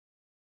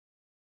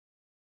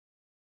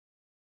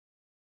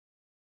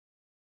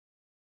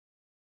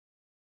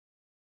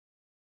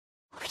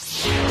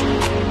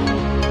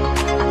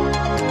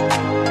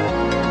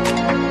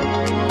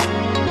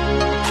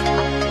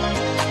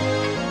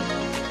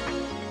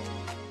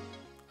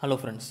Hello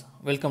friends,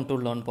 welcome to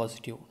Learn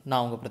Positive.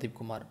 நான் உங்கள் பிரதீப்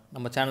குமார்.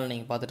 நம்ம சேனல்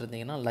நீங்கள் பார்த்துட்டு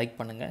இருந்தீங்கன்னா லைக்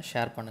பண்ணுங்கள்,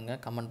 ஷேர் பண்ணுங்கள்,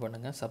 கமெண்ட்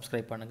பண்ணுங்கள்,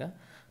 சப்ஸ்கிரைப் பண்ணுங்கள்,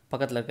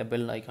 பக்கத்தில் இருக்க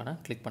பெல் ஐக்கானை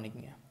கிளிக்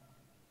பண்ணிக்கோங்க.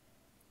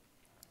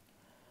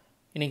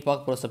 இன்றைக்கி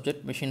பார்க்க போகிற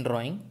subject machine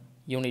drawing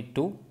unit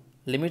 2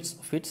 limits,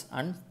 fits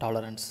and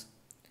tolerance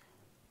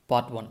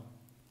part 1.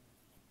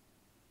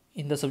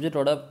 இந்த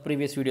சப்ஜெக்டோட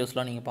ப்ரீவியஸ்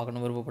வீடியோஸ்லாம் நீங்கள்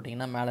பார்க்கணும்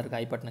விருப்பப்பட்டீங்கன்னா மேலே இருக்க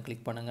ஐ பட்டனை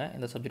கிளிக் பண்ணுங்கள்.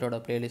 இந்த சப்ஜெக்டோட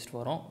பிளேலிஸ்ட்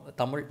வரும்,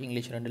 தமிழ்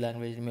இங்கிலீஷ் 2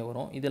 லாங்குவேஜ்லையுமே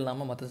வரும். இது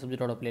இல்லாமல் மற்ற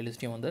சப்ஜெக்டோட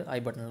பிளேலிஸ்ட்டையும் வந்து ஐ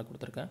பட்டனில்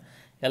கொடுத்துருக்கேன்.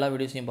 எல்லா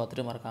வீடியோஸையும்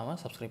பார்த்துட்டு மறக்காமல்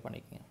சப்ஸ்கிரைப்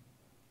பண்ணிக்கோங்க.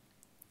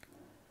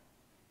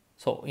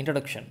 ஸோ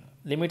இன்ட்ரடக்ஷன்,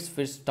 லிமிட்ஸ்,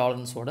 ஃபிட்ஸ்,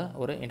 டாலரன்ஸோட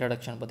ஒரு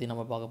இன்ட்ரடக்ஷன் பற்றி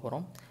நம்ம பார்க்க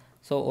போகிறோம்.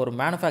 ஸோ ஒரு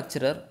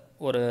மேனுஃபேக்சரர்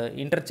ஒரு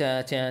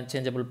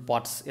இன்டர்சேஞ்சபிள்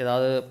பார்ட்ஸ்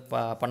ஏதாவது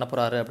பண்ண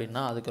போகிறாரு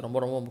அப்படின்னா அதுக்கு ரொம்ப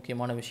ரொம்ப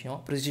முக்கியமான விஷயம்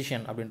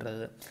ப்ரிசிஷன்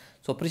அப்படின்றது.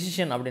 ஸோ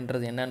ப்ரிசிஷன்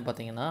அப்படின்றது என்னன்னு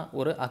பார்த்தீங்கன்னா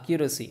ஒரு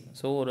அக்யூரசி.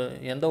 ஸோ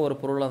எந்த ஒரு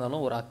பொருளாக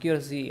இருந்தாலும் ஒரு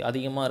அக்யூரசி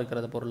அதிகமாக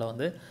இருக்கிற பொருளை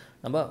வந்து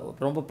நம்ம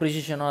ரொம்ப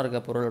ப்ரிசிஷனாக இருக்க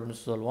பொருள்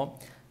அப்படின்னு சொல்லுவோம்.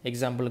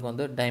 எக்ஸாம்பிளுக்கு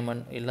வந்து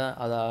டைமண்ட் இல்லை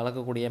அதை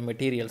அளக்கக்கூடிய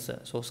மெட்டீரியல்ஸு,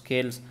 ஸோ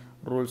ஸ்கேல்ஸ்,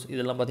 ரூல்ஸ்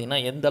இதெல்லாம்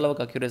பார்த்திங்கன்னா எந்த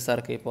அளவுக்கு அக்யூரஸாக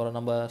இருக்குது. இப்போ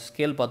நம்ம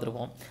ஸ்கேல்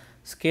பார்த்துருப்போம்.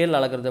 ஸ்கேல்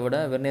அளக்கிறத விட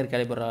வெர்னியர்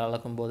கேலிபரை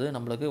அளக்கும்போது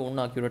நம்மளுக்கு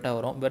இன்னும் அக்யூரேட்டாக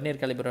வரும். வெர்னியர்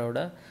கேலிபரை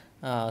விட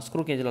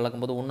ஸ்க்ரூ கேஜில்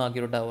அளக்கும்போது இன்னும்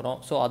அக்யூரேட்டாக வரும்.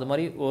 ஸோ அது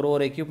மாதிரி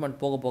ஒரு எக்யூப்மெண்ட்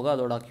போக போக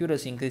அதோட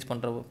அக்யூரசி இன்க்ரீஸ்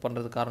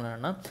பண்ணுறது காரணம்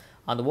என்னென்னா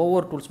அந்த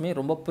ஒவ்வொரு டூல்ஸுமே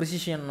ரொம்ப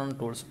ப்ரிசிஷனான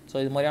டூல்ஸ். ஸோ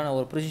இது மாதிரியான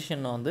ஒரு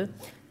ப்ரிசிஷனை வந்து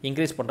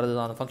இன்க்ரீஸ் பண்ணுறது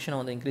தான், அந்த ஃபங்க்ஷனை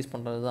வந்து இன்க்ரீஸ்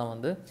பண்ணுறது தான்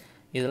வந்து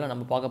இதில்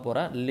நம்ம பார்க்க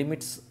போகிற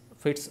லிமிட்ஸ்,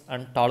 ஃபிட்ஸ்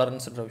அண்ட்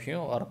டாலரன்ஸ்ன்ற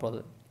விஷயம்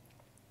வரப்போகுது.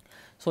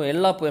 ஸோ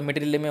எல்லா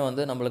மெட்டீரியல்லையுமே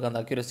வந்து நம்மளுக்கு அந்த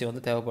அக்யூரசி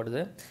வந்து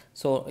தேவைப்படுது.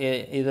 ஸோ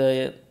இதை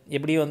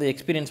எப்படி வந்து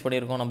எக்ஸ்பீரியன்ஸ்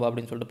பண்ணியிருக்கோம் நம்ம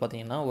அப்படின்னு சொல்லிட்டு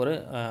பார்த்தீங்கன்னா ஒரு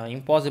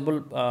இம்பாசிபிள்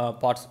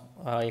பார்ட்ஸ்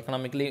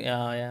எக்கனாமிக்கலி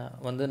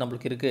வந்து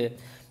நம்மளுக்கு இருக்குது,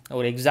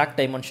 ஒரு எக்ஸாக்ட்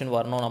டைமென்ஷன்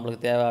வரணும்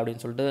நம்மளுக்கு தேவை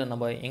அப்படின்னு சொல்லிட்டு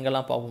நம்ம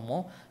எங்கெல்லாம் பார்ப்போமோ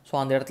ஸோ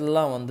அந்த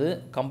இடத்துலலாம் வந்து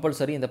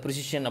கம்பல்சரி இந்த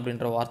ப்ரிசிஷன்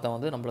அப்படின்ற வார்த்தை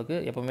வந்து நம்மளுக்கு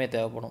எப்போவுமே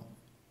தேவைப்படும்.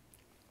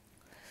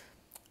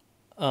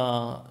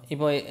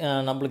 இப்போ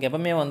நம்மளுக்கு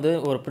எப்போவுமே வந்து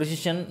ஒரு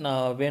ப்ரிசிஷன்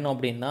வேணும்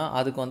அப்படின்னா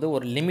அதுக்கு வந்து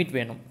ஒரு லிமிட்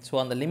வேணும். ஸோ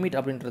அந்த லிமிட்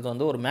அப்படின்றது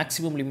வந்து ஒரு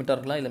மேக்ஸிமம் லிமிட்டாக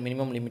இருக்கலாம், இல்லை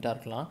மினிமம் லிமிட்டாக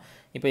இருக்கலாம்.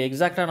 இப்போ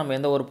எக்ஸாக்டாக நம்ம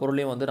எந்த ஒரு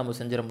பொருளையும் வந்து நம்ம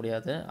செஞ்சிட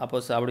முடியாது. அப்போ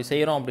அப்படி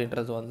செய்கிறோம்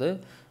அப்படின்றது வந்து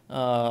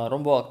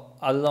ரொம்ப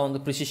அதுதான்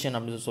வந்து ப்ரிசிஷன்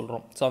அப்படின்னு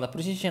சொல்கிறோம். ஸோ அந்த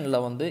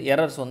ப்ரிசிஷனில் வந்து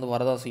எரர்ஸ் வந்து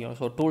வரதான் செய்யும்.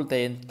 ஸோ டூல்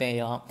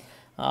தேயலாம்,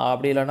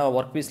 அப்படி இல்லைனா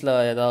ஒர்க் பீஸில்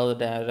ஏதாவது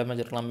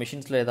டேமேஜ் இருக்கலாம்,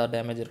 மிஷின்ஸில் ஏதாவது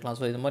டேமேஜ் இருக்கலாம்.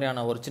 ஸோ இது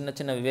மாதிரியான ஒரு சின்ன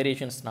சின்ன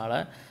வேரியேஷன்ஸ்னால்,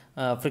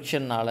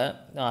 ஃப்ரிக்ஷன்னால்,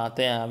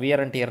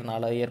 வியர் அண்ட்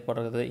டியர்னால்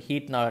ஏற்படுறது,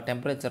 ஹீட்னால்,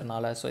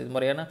 டெம்பரேச்சர்னால், ஸோ இது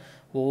மாதிரியான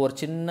ஒவ்வொரு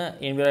சின்ன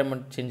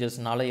என்விரான்மெண்ட்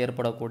சேஞ்சஸ்னால்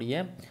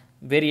ஏற்படக்கூடிய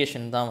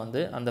வேரியேஷன் தான்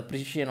வந்து அந்த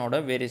ப்ரிசிஷனோட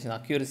வேரியேஷன்,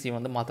 அக்யூரசி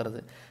வந்து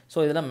மாற்றுறது. ஸோ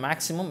இதில்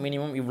மேக்ஸிமம்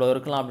மினிமம் இவ்வளோ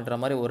இருக்கலாம் அப்படின்ற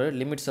மாதிரி ஒரு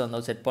லிமிட்ஸை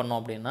வந்து செட் பண்ணோம்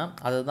அப்படின்னா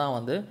அதுதான்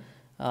வந்து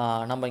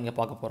நம்ம இங்கே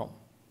பார்க்க போகிறோம்.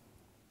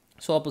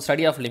 ஸோ அப்போ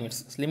ஸ்டடி ஆஃப்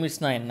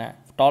லிமிட்ஸ்னால் என்ன,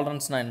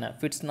 டாலரன்ஸ்னால் என்ன,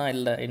 ஃபிட்ஸ்னால்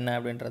இல்லை என்ன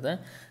அப்படின்றத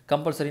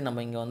கம்பல்சரி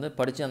நம்ம இங்கே வந்து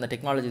படித்து அந்த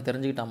டெக்னாலஜி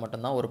தெரிஞ்சுக்கிட்டால்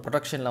மட்டும்தான் ஒரு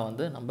ப்ரொடக்ஷனில்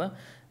வந்து நம்ம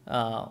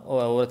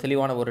ஒரு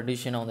தெளிவான ஒரு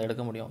டிசிஷனை வந்து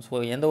எடுக்க முடியும்.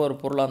 ஸோ எந்த ஒரு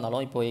பொருளாக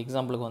இருந்தாலும் இப்போ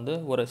எக்ஸாம்பிளுக்கு வந்து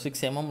ஒரு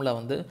 6 mm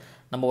வந்து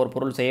நம்ம ஒரு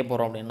பொருள் செய்ய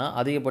போகிறோம் அப்படின்னா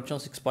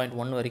அதிகபட்சம்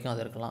 6.1 வரைக்கும்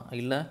அது இருக்கலாம்,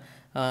 இல்லை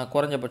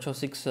குறைஞ்சபட்சம்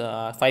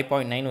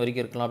 5.9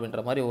 வரைக்கும் இருக்கலாம்.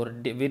 அப்படின்ற மாதிரி ஒரு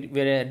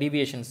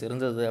டீவியேஷன்ஸ்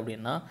இருந்தது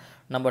அப்படின்னா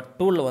நம்ம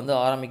டூலில் வந்து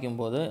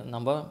ஆரம்பிக்கும் போது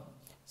நம்ம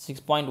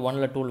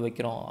 6.1 டூல்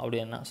வைக்கிறோம்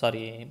அப்படின்னா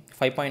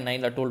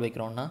 5.9 டூல்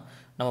வைக்கிறோன்னா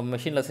நம்ம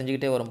மிஷினில்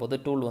செஞ்சுக்கிட்டே வரும்போது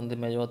டூல் வந்து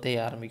மெதுவாக தேய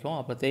ஆரம்பிக்கும்.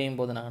 அப்போ தேயும்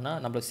போது என்னன்னா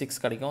நம்மளுக்கு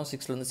 6 கிடைக்கும்.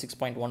 6லேருந்து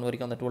 6.1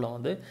 வரைக்கும் அந்த டூலை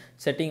வந்து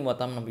செட்டிங்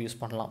பார்த்தாமல் நம்ம யூஸ்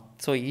பண்ணலாம்.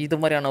 ஸோ இது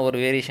மாதிரியான ஒரு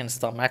வேரியேஷன்ஸ்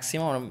தான்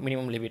மேக்ஸிமம்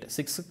மினிமம் லிமிட்.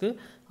 6க்கு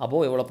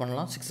அபோவ் எவ்வளோ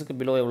பண்ணலாம், 6க்கு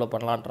பிலோ எவ்வளோ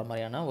பண்ணலான்ற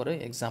மாதிரியான ஒரு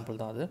எக்ஸாம்பிள்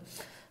தான் அது.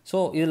 ஸோ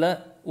இதில்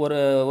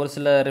ஒரு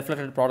சில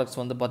ரிஃப்ளெக்டட்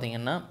ப்ராடக்ட்ஸ் வந்து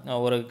பார்த்திங்கன்னா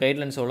ஒரு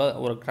கைட்லைன்ஸோட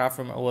ஒரு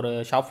ஒரு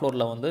ஷாப்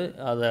ஃப்ளோரில் வந்து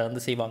அதை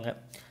வந்து செய்வாங்க.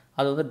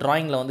 அது வந்து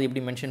ட்ராயிங்கில் வந்து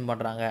எப்படி மென்ஷன்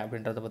பண்ணுறாங்க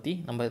அப்படின்றத பற்றி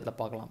நம்ம இதில்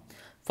பார்க்கலாம்.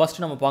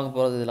 ஃபஸ்ட்டு நம்ம பார்க்க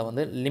போகிறது இதில்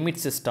வந்து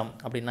லிமிட் சிஸ்டம்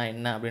அப்படின்னா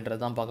என்ன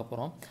அப்படின்றது தான் பார்க்க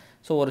போகிறோம்.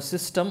 ஸோ ஒரு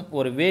சிஸ்டம்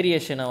ஒரு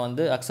வேரியேஷனை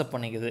வந்து அக்செப்ட்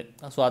பண்ணிக்குது.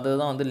 ஸோ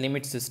அதுதான் வந்து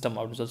லிமிட் சிஸ்டம்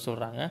அப்படின்னு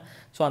சொல்கிறாங்க.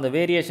 ஸோ அந்த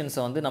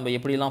வேரியேஷன்ஸை வந்து நம்ம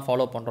எப்படிலாம்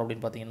ஃபாலோ பண்ணுறோம்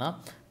அப்படின்னு பார்த்தீங்கன்னா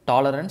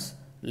tolerance,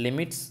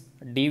 limits,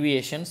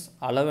 deviations,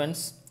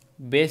 allowance,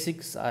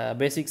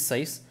 basic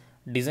size,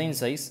 design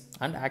size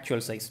and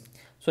actual size.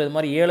 So இது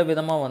மாதிரி 7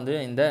 விதமாக வந்து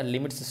இந்த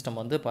லிமிட் சிஸ்டம்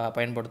வந்து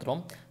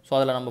பயன்படுத்துகிறோம். ஸோ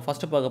அதில் நம்ம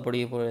ஃபஸ்ட்டு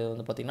பார்க்கக்கூடிய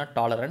வந்து பார்த்திங்கன்னா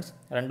டாலரன்ஸ்,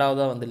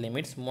 ரெண்டாவதாக வந்து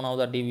லிமிட்ஸ்,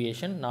 மூணாவதாக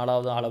டீவியேஷன்,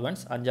 நாலாவதாக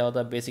அலவன்ஸ்,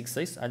 அஞ்சாவதாக பேசிக்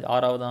சைஸ்,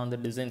 ஆறாவதாக வந்து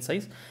டிசைன்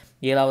சைஸ்,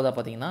 ஏழாவதாக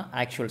பார்த்திங்கன்னா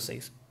ஆக்சுவல்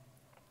சைஸ்.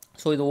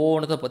 ஸோ இது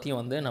ஒவ்வொன்றத்தை பற்றியும்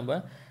வந்து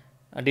நம்ம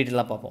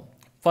டீட்டெயிலாக பார்ப்போம்.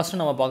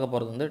 ஃபஸ்ட்டு நம்ம பார்க்க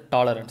போகிறது வந்து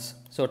டாலரன்ஸ்.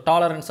 ஸோ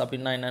டாலரன்ஸ்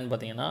அப்படின்னா என்னென்னு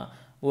பார்த்தீங்கன்னா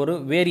ஒரு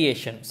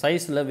வேரியேஷன்,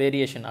 சைஸில்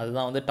வேரியேஷன்,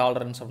 அதுதான் வந்து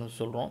டாலரன்ஸ் அப்படின்னு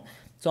சொல்கிறோம்.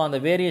 ஸோ அந்த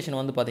வேரியேஷன்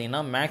வந்து பார்த்திங்கன்னா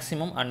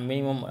மேக்ஸிமம் அண்ட்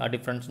மினிமம்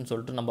டிஃப்ரென்ஸ்னு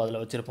சொல்லிட்டு நம்ம அதில்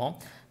வச்சுருப்போம்.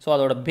 ஸோ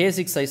அதோட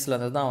பேசிக் சைஸில்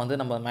இருந்து தான் வந்து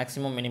நம்ம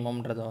மேக்ஸிமம்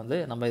மினிமம்ன்றதை வந்து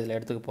நம்ம இதில்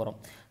எடுத்துக்க போகிறோம்.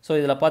 ஸோ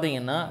இதில்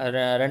பார்த்திங்கன்னா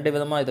 2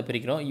 விதமாக இதை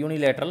பிரிக்கிறோம்,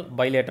 unilateral,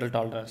 bilateral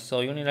tolerance. So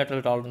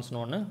unilateral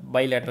டாலரன்ஸ்னு ஒன்று,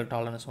 பைலேட்ரல்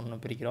டாலரன்ஸ்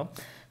ஒன்று பிரிக்கிறோம்.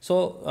 ஸோ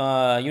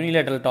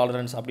யூனிலேட்ரல்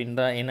டாலரன்ஸ்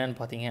அப்படின்ற என்னென்னு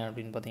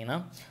பார்த்தீங்கன்னா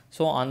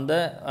ஸோ அந்த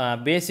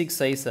பேசிக்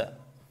சைஸை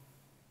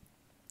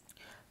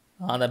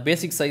அந்த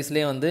பேசிக்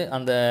சைஸ்லேயே வந்து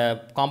அந்த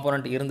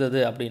காம்போனண்ட்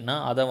இருந்தது அப்படின்னா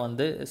அதை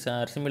வந்து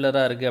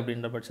சிமிலராக இருக்குது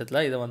அப்படின்ற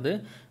பட்சத்தில் இதை வந்து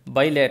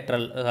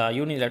பைலேட்ரல்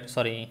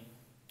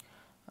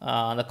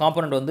அந்த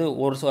காம்போனண்ட் வந்து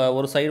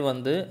ஒரு சைடு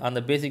வந்து அந்த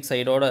பேசிக்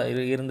சைடோட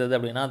இருந்தது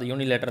அப்படின்னா அது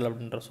யூனிலேட்ரல்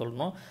அப்படின்ற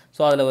சொல்லணும்.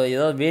 ஸோ அதில்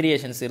ஏதாவது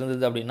வேரியேஷன்ஸ்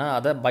இருந்தது அப்படின்னா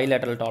அதை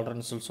பைலேட்ரல்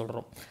டாலரன்ஸ்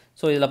சொல்கிறோம்.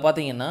 ஸோ இதில்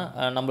பார்த்தீங்கன்னா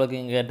நம்மளுக்கு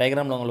இங்கே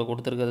டயக்ராமில் உங்களுக்கு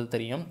கொடுத்துருக்கிறது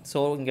தெரியும். ஸோ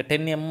இங்கே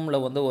 10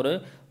 mm வந்து ஒரு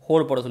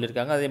ஹோல் போட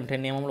சொல்லியிருக்காங்க. அதே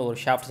 10 mm ஒரு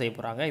ஷாஃப்ட் செய்ய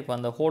போகிறாங்க. இப்போ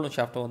அந்த ஹோலும்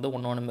ஷாஃப்ட்டும் வந்து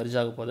ஒன்று மெர்ஜ்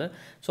ஆக போகுது.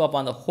 ஸோ அப்போ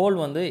அந்த ஹோல்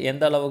வந்து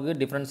எந்த அளவுக்கு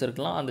டிஃப்ரென்ஸ்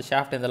இருக்கலாம், அந்த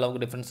ஷாஃப்ட் எந்த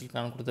அளவுக்கு டிஃப்ரென்ஸ்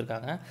இருக்கலாம்னு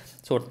கொடுத்துருக்காங்க.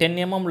 ஸோ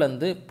 10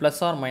 mmலேருந்து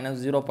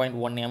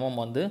 ±0.1 mm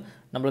வந்து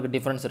நம்மளுக்கு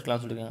டிஃப்ரென்ஸ்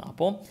இருக்கலாம்னு சொல்லியிருக்காங்க.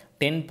 அப்போது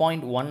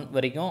 10.1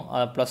 வரைக்கும்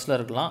ப்ளஸில்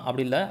இருக்கலாம்,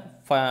 அப்படி இல்லை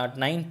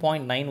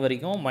 9.9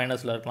 வரைக்கும்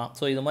மைனஸில் இருக்கலாம்.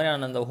 ஸோ இது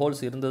மாதிரியான அந்த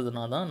ஹோல்ஸ்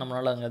இருந்ததுனா தான்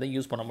நம்மளால் அங்கே அதை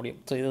யூஸ் பண்ண முடியும்.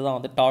 ஸோ இதுதான்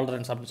வந்து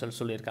டாலரன்ஸ்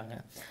அப்படின்னு சொல்லியிருக்காங்க.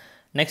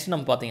 நெக்ஸ்ட்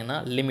நம்ம பார்த்தீங்கன்னா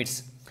லிமிட்ஸ்.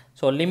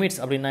 ஸோ லிமிட்ஸ்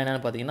அப்படின்னா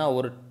என்னென்னு பார்த்தீங்கன்னா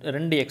ஒரு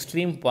 2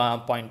 எக்ஸ்ட்ரீம்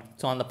பாயிண்ட்.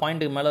 ஸோ அந்த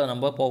பாயிண்ட்டுக்கு மேலே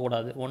நம்ம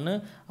போகக்கூடாது. ஒன்று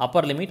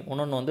அப்பர் லிமிட்,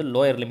 இன்னொன்று வந்து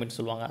லோயர் லிமிட்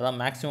சொல்லுவாங்க. அதான்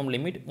மேக்ஸிமம்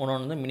லிமிட்,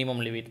 இன்னொன்று வந்து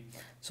மினிமம் லிமிட்.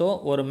 ஸோ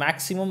ஒரு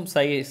மேக்ஸிமம்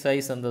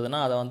சைஸ் இருந்ததுன்னா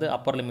அதை வந்து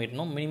அப்பர்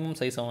லிமிட்னும், மினிமம்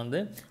சைஸை வந்து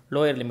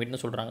லோயர்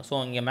லிமிட்னு சொல்கிறாங்க. ஸோ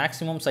இங்கே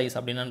மேக்ஸிமம் சைஸ்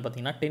அப்படின்னான்னு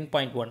பார்த்தீங்கன்னா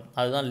 10.1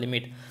 அதுதான்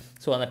லிமிட்.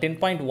 ஸோ அந்த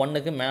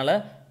 10.1க்கு மேலே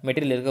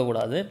மெட்டீரியல்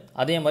இருக்கக்கூடாது.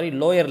 அதே மாதிரி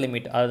லோயர்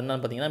லிமிட் அது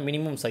என்னன்னு பார்த்தீங்கன்னா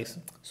மினிமம் சைஸ்.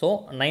 ஸோ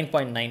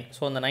 9.9.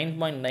 ஸோ அந்த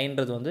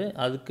 9.9ன்றது வந்து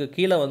அதுக்கு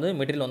கீழே வந்து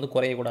மெட்டீரியல் வந்து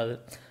குறையக்கூடாது.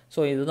 ஸோ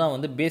இதுதான்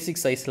வந்து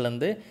பேசிக்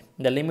சைஸ்லேருந்து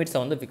இந்த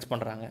லிமிட்ஸை வந்து ஃபிக்ஸ்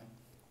பண்ணுறாங்க.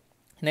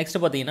 நெக்ஸ்ட்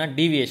பார்த்தீங்கன்னா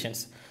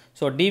டீவியேஷன்ஸ்.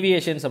 ஸோ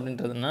டீவியேஷன்ஸ்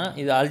அப்படின்றதுனா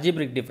இது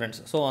அல்ஜிப்ரிக் டிஃப்ரென்ஸ்.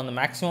 ஸோ அந்த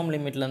மேக்ஸிமம்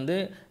லிமிட்லேருந்து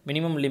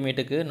மினிமம்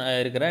லிமிட்டுக்கு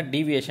இருக்கிற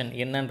டீவியேஷன்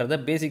என்னன்றதை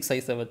பேசிக்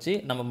சைஸை வச்சு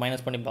நம்ம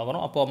மைனஸ் பண்ணி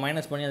பார்க்குறோம். அப்போ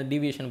மைனஸ் பண்ணி அந்த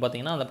டீவியேஷன்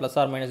பார்த்தீங்கன்னா அந்த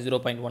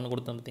 ±0.1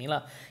 கொடுத்தோம் பார்த்தீங்களா,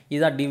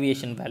 இதுதான்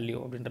டீவியேஷன் வேல்யூ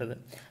அப்படின்றது.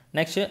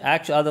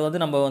 நெக்ஸ்ட்டு அதை வந்து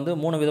நம்ம வந்து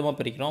 3 விதமாக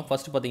பிரிக்கிறோம்.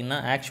 ஃபஸ்ட்டு பார்த்தீங்கன்னா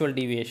ஆக்சுவல்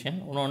டீவியேஷன்,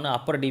 இன்னொன்று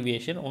அப்பர்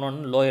டீவியேஷன்,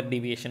 இன்னொன்று லோயர்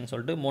டீவியேஷன்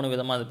சொல்லிட்டு 3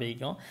 விதமாக அதை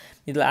பிரிக்கும்.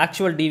 இதில்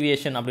ஆக்சுவல்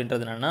டீவியேஷன்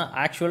அப்படின்றது என்னென்னா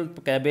ஆக்சுவல்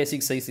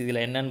பேசிக் சைஸ்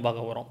இதில் என்னென்னு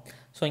பார்க்க வரும்.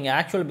 ஸோ இங்கே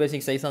ஆக்சுவல்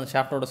பேசிக் சைஸ் அந்த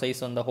ஷாஃப்டோட சைஸ்,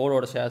 அந்த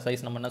ஹோலோட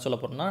சைஸ் நம்ம என்ன சொல்ல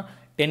போகிறோம்னா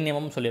 10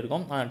 mm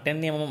சொல்லியிருக்கோம்.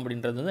 10 mm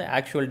அப்படின்றது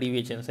actual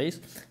deviation size.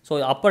 So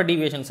Appar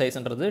deviation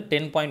சைஸ்ன்றது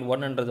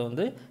 10.1ன்றது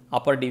வந்து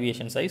Appar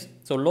deviation size.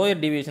 So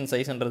lower deviation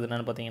சைஸ்ன்றது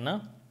என்னென்னு பார்த்தீங்கன்னா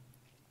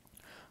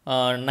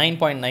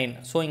 9.9.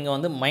 ஸோ இங்கே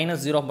வந்து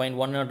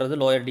 -0.1ன்றது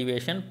lower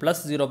deviation,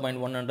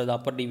 +0.1ன்றது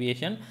Appar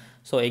deviation.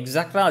 So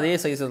எக்ஸாக்டாக அதே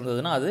சைஸ்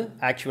இருந்ததுன்னா அது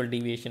ஆக்சுவல்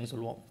டீவியேஷன்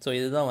சொல்லுவோம். ஸோ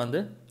இதுதான்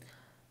வந்து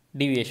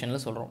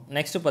டீவியேஷனில் சொல்கிறோம்.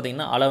 நெக்ஸ்ட்டு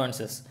பார்த்தீங்கன்னா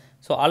அலவன்சஸ்.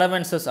 ஸோ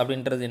அலவன்சஸ்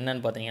அப்படின்றது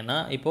என்னென்னு பார்த்தீங்கன்னா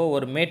இப்போது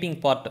ஒரு மேட்டிங்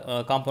பார்ட்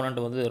காம்போனண்ட்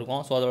வந்து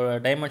இருக்கும். ஸோ அதோட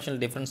டைமென்ஷனல்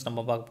டிஃப்ரென்ஸ் நம்ம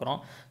பார்க்க போகிறோம்.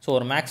 ஸோ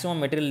ஒரு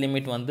மேக்ஸிமம் மெட்டீரியல்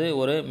லிமிட் வந்து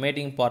ஒரு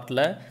மேட்டிங்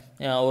பார்ட்டில்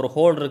ஒரு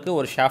ஹோல் இருக்குது,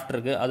 ஒரு ஷாஃப்ட்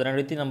இருக்குது. அது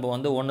ரெண்டுத்தையும் நம்ம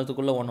வந்து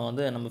ஒன்றுத்துக்குள்ளே ஒன்று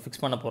வந்து நம்ம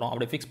ஃபிக்ஸ் பண்ண போகிறோம்.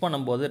 அப்படி ஃபிக்ஸ்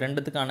பண்ணும்போது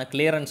ரெண்டுத்துக்கான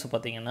கிளியரன்ஸ்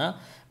பார்த்திங்கன்னா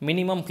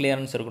மினிமம்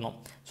கிளியரன்ஸ் இருக்கணும்.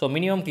 ஸோ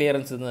மினிமம்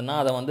கிளியரன்ஸ் இருந்ததுன்னா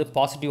அதை வந்து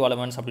பாசிட்டிவ்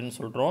அலவன்ஸ் அப்படின்னு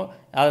சொல்கிறோம்.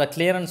 அதில்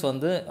கிளியரன்ஸ்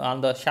வந்து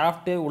அந்த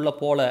ஷாஃப்ட்டு உள்ளே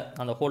போகல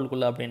அந்த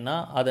ஹோலுக்குள்ளே அப்படின்னா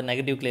அது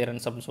நெகட்டிவ்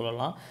கிளியரன்ஸ் அப்படின்னு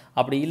சொல்லலாம்.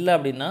 அப்படி இல்லை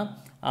அப்படின்னா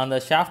அந்த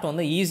ஷாஃப்ட்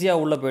வந்து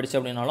ஈஸியாக உள்ளே போயிடுச்சு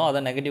அப்படின்னாலும் அதை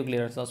நெகட்டிவ்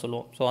கிளியரன்ஸ் தான்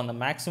சொல்லுவோம். ஸோ அந்த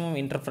மேக்ஸிமம்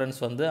இன்டர்ஃபரன்ஸ்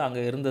வந்து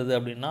அங்கே இருந்தது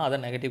அப்படின்னா அதை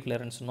நெகட்டிவ்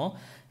கிளியரன்ஸ்னும்,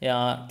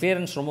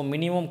 கிளியரன்ஸ் ரொம்ப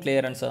மினிமம்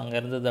கிளியரன்ஸ் அங்கே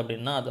இருந்தது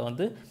அப்படின்னா அதை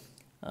வந்து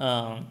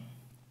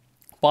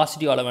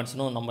பாசிட்டிவ்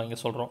அலவன்ஸ்னு நம்ம இங்கே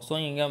சொல்கிறோம். ஸோ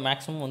இங்கே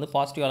மேக்ஸிமம் வந்து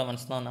பாசிட்டிவ்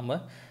அலவன்ஸ் தான் நம்ம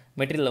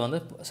மெட்டீரியலை வந்து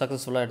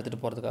சக்ஸஸ்ஃபுல்லாக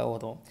எடுத்துகிட்டு போகிறதுக்காக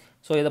உதவும்.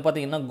 ஸோ இதை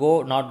பார்த்திங்கன்னா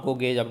நாட் கோ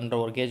கேஜ் அப்படின்ற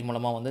ஒரு கேஜ்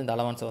மூலமாக வந்து இந்த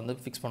அலவன்ஸை வந்து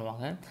ஃபிக்ஸ்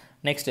பண்ணுவாங்க.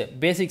 நெக்ஸ்ட்டு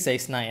பேசிக்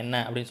சைஸ்னால் என்ன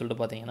அப்படின்னு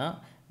சொல்லிட்டு பார்த்தீங்கன்னா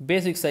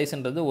பேசிக்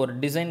சைஸ்ன்றது ஒரு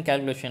டிசைன்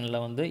கேல்குலேஷனில்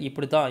வந்து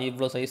இப்படி தான்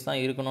இவ்வளோ சைஸ் தான்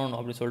இருக்கணும்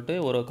அப்படி சொல்லிட்டு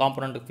ஒரு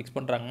காம்பனண்ட்டுக்கு ஃபிக்ஸ்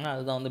பண்ணுறாங்கன்னா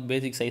அதுதான் வந்து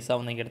பேசிக் சைஸாக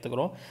வந்து இங்கே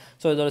எடுத்துக்கிறோம்.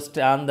 ஸோ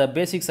இதோட அந்த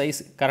பேசிக் சைஸ்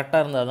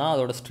கரெக்டாக இருந்தால் தான்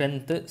அதோட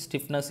ஸ்ட்ரென்த்து,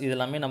 ஸ்டிஃப்னஸ்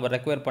இதெல்லாமே நம்ம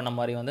ரெக்வயர் பண்ண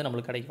மாதிரி வந்து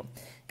நம்மளுக்கு கிடைக்கும்.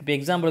 இப்போ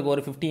எக்ஸாம்பிளுக்கு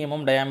ஒரு 50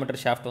 mm டயாமீட்டர்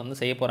ஷாஃப்ட் வந்து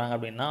செய்ய போகிறாங்க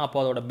அப்படின்னா அப்போ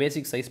அதோட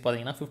பேசிக் சைஸ்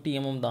பார்த்திங்கன்னா 50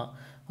 mm தான்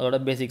அதோட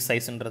பேசிக்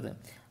சைஸ்ன்றது.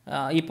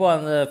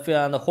 இப்போது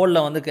அந்த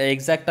ஹோலில் வந்து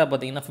எக்ஸாக்டாக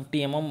பார்த்திங்கன்னா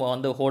 50 mm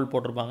வந்து ஹோல்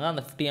போட்டிருப்பாங்க.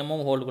 அந்த 50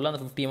 mm ஹோலுக்குள்ளே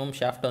அந்த 50 mm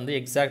ஷாஃப்ட் வந்து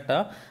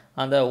எக்ஸாக்டாக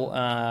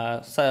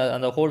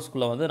அந்த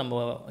ஹோல்ஸ்குள்ளே வந்து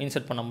நம்ம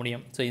இன்சர்ட் பண்ண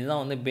முடியும். ஸோ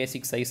இதுதான் வந்து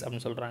பேசிக் சைஸ்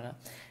அப்படின்னு சொல்கிறாங்க.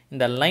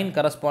 இந்த லைன்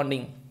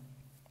கரஸ்பாண்டிங்,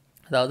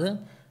 அதாவது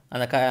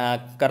அந்த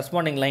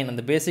கரஸ்பாண்டிங் லைன்,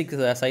 அந்த பேசிக்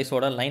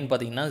சைஸோட லைன்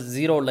பார்த்திங்கன்னா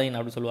 0 லைன்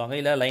அப்படி சொல்லுவாங்க,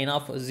 இல்லை லைன்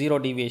ஆஃப் 0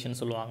 டீவியேஷன்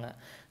சொல்லுவாங்க.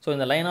 ஸோ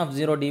இந்த லைன் ஆஃப்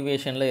 0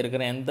 டீவியேஷனில்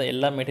இருக்கிற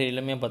எல்லா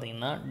மெட்டீரியலுமே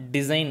பார்த்திங்கன்னா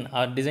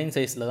டிசைன்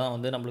சைஸில் தான்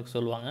வந்து நம்மளுக்கு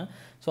சொல்லுவாங்க.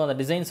 ஸோ அந்த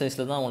டிசைன்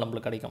சைஸில் தான்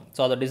நம்மளுக்கு கிடைக்கும்.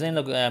 ஸோ அந்த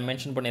டிசைனில்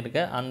மென்ஷன்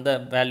பண்ணியிருக்க அந்த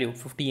வேல்யூ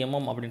 50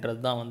 mm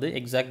அப்படின்றது தான் வந்து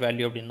எக்ஸாக்ட்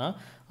வேல்யூ. அப்படின்னா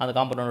அந்த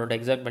காம்பனண்டோட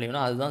எக்ஸாக்ட்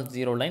வேல்யூனா அதுதான்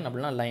 0 லைன்,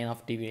 அப்படின்னா லைன்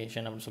ஆஃப்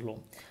டீவியேஷன் அப்படின்னு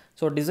சொல்லுவோம்.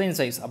 ஸோ டிசைன்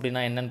சைஸ்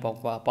அப்படின்னா என்னென்னு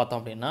பார்த்தோம்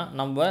அப்படின்னா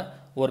நம்ம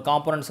ஒரு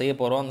காம்பனண்ட் செய்ய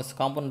போகிறோம். அந்த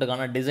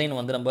காம்பனண்ட்டுக்கான டிசைன்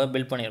வந்து நம்ம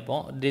பில்ட்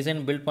பண்ணியிருப்போம்.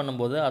 டிசைன் பில்ட்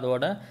பண்ணும்போது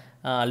அதோட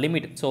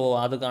லிமிட், ஸோ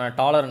அதுக்கான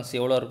டாலரன்ஸ்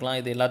எவ்வளோ இருக்கலாம்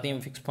இது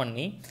எல்லாத்தையும் ஃபிக்ஸ்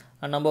பண்ணி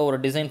நம்ம ஒரு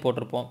டிசைன்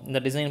போட்டிருப்போம். இந்த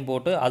டிசைன்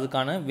போட்டு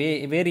அதுக்கான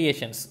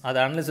வேரியேஷன்ஸ் அதை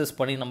அனலிசிஸ்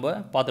பண்ணி நம்ம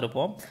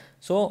பார்த்துருப்போம்.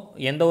 ஸோ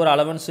எந்த ஒரு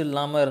அலவன்ஸ்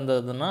இல்லாமல்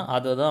இருந்ததுன்னா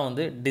அதுதான்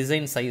வந்து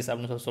டிசைன் சைஸ்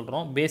அப்படின்னு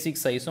சொல்கிறோம்.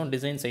 பேசிக் சைஸும்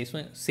டிசைன்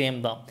சைஸும் சேம்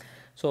தான்.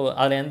 ஸோ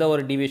அதில் எந்த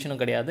ஒரு டிவியேஷனும்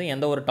கிடையாது,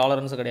 எந்த ஒரு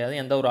டாலரன்ஸும் கிடையாது,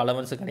 எந்த ஒரு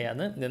அலவன்ஸும்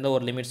கிடையாது, எந்த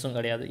ஒரு லிமிட்ஸும்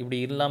கிடையாது. இப்படி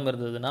இல்லாமல்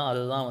இருந்ததுன்னா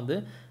அதுதான் வந்து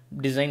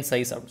டிசைன்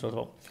சைஸ் அப்படின்னு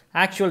சொல்கிறோம்.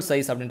 ஆக்சுவல்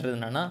சைஸ் அப்படின்றது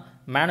என்னென்னா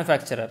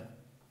மேனுஃபேக்சரர்.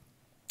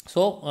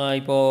 ஸோ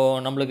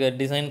இப்போது நம்மளுக்கு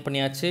டிசைன்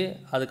பண்ணியாச்சு,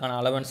 அதுக்கான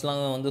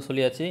அலவன்ஸ்லாம் வந்து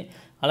சொல்லியாச்சு.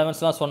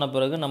 அலவன்ஸ்லாம் சொன்ன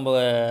பிறகு நம்ம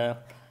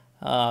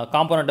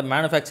காம்போனண்ட்டை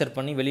மேனுஃபேக்சர்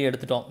பண்ணி வெளியே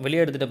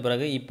எடுத்துகிட்ட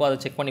பிறகு இப்போ அதை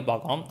செக் பண்ணி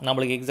பார்க்கணும்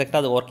நம்மளுக்கு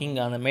எக்ஸாக்டாக அது ஒர்க்கிங்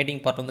அந்த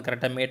மேட்டிங் பார்ட் வந்து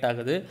கரெக்டாக மேட்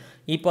ஆகுது.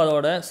 இப்போ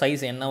அதோட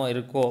சைஸ் என்னவோ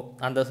இருக்கோ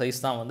அந்த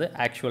சைஸ் தான் வந்து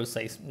ஆக்சுவல்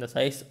சைஸ். இந்த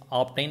size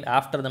obtained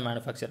after the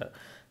manufacturer.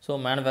 So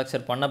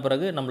manufacture பண்ண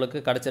பிறகு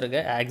நம்மளுக்கு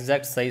கிடச்சிருக்க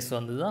எக்ஸாக்ட் சைஸ்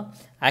வந்து தான்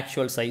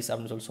ஆக்சுவல் சைஸ்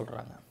அப்படின்னு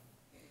சொல்கிறாங்க.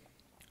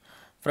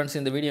 ஃப்ரெண்ட்ஸ்,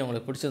 இந்த வீடியோ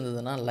உங்களுக்கு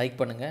பிடிச்சிருந்ததுன்னா லைக்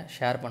பண்ணுங்கள்,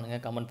 ஷேர்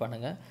பண்ணுங்கள், கமெண்ட்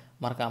பண்ணுங்கள்,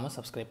 மறக்காமல்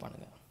சப்ஸ்கிரைப்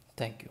பண்ணுங்கள்.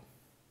 தேங்க்யூ.